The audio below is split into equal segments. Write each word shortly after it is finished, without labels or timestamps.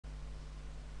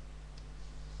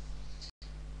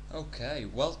Okay,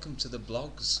 welcome to the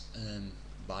blogs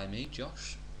by me,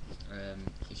 Josh.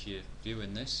 If you're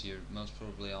viewing this, you're most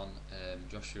probably on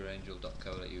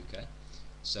joshuaangell.co.uk,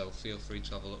 so feel free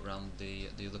to have a look around the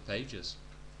other pages.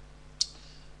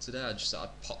 Today I just thought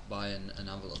I'd pop by and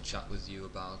have a little chat with you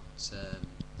about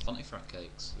Pontefract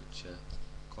cakes, which are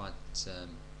quite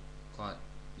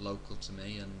local to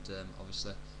me, and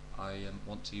obviously I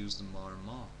want to use them more and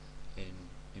more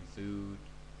in food.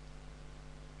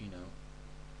 You know,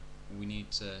 we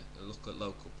need to look at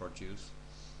local produce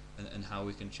and how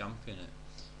we can champion it.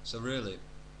 So really,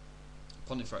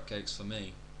 Pontefract cakes for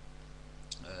me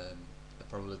are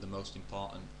probably the most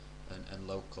important and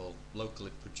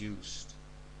locally produced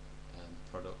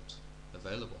product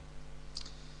available.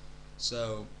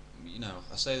 So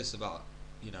I say this about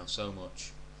so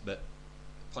much, but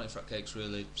Pontefract cakes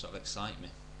really sort of excite me.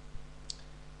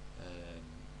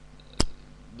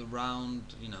 The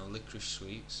round, licorice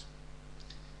sweets,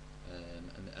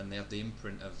 and they have the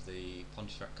imprint of the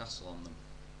Pontefract Castle on them,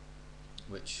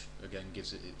 which again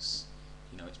gives it its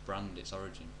brand, its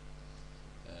origin.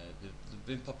 They've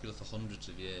been popular for hundreds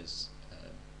of years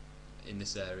in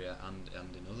this area and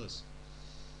in others.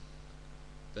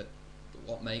 But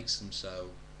what makes them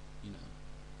so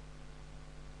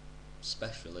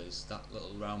special is that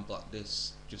little round black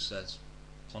disc just says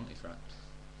Pontefract.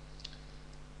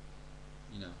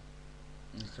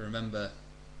 I can remember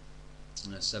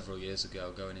several years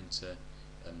ago going into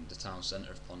the town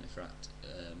centre of Pontefract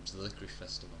to the licorice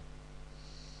festival,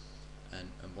 and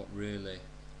what really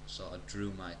sort of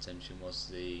drew my attention was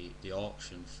the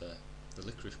auction for the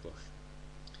licorice bush.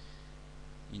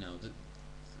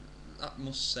 That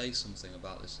must say something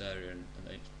about this area, and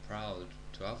it's proud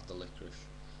to have the licorice,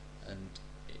 and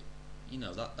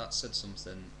that said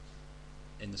something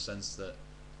in the sense that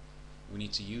we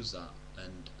need to use that,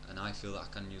 and I feel that I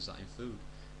can use that in food,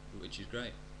 which is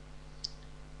great.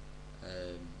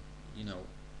 It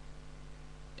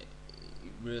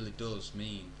really does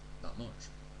mean that much.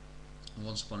 And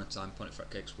once upon a time,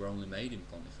 Pontefract cakes were only made in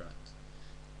Pontefract,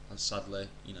 and sadly,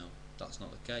 that's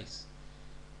not the case.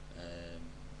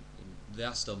 They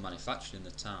are still manufactured in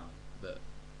the town, but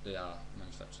they are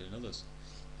manufactured in others.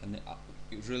 And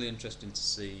it was really interesting to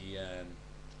see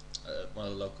one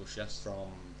of the local chefs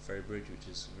from Ferrybridge, which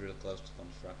is really close to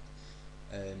Pontefract,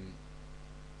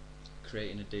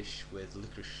 creating a dish with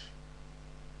licorice,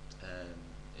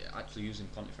 actually using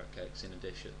Pontefract cakes in a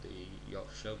dish at the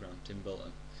Yorkshire Showground. Tim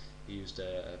Bilton, he used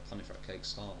a Pontefract cake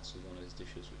sauce with one of his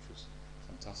dishes, which was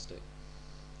fantastic.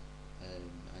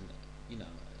 And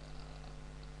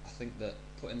I think that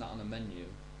putting that on a menu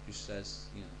just says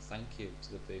thank you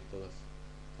to the people of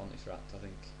Pontefract. I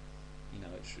think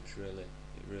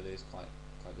it really is quite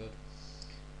good.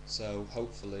 So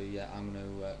hopefully I'm going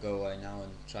to go away now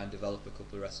and try and develop a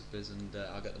couple of recipes, and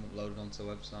I'll get them uploaded onto the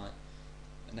website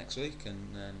next week.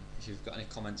 And if you've got any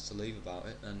comments to leave about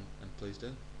it, then please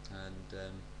do. And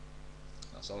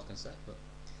that's all I can say. But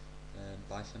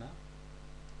bye for now.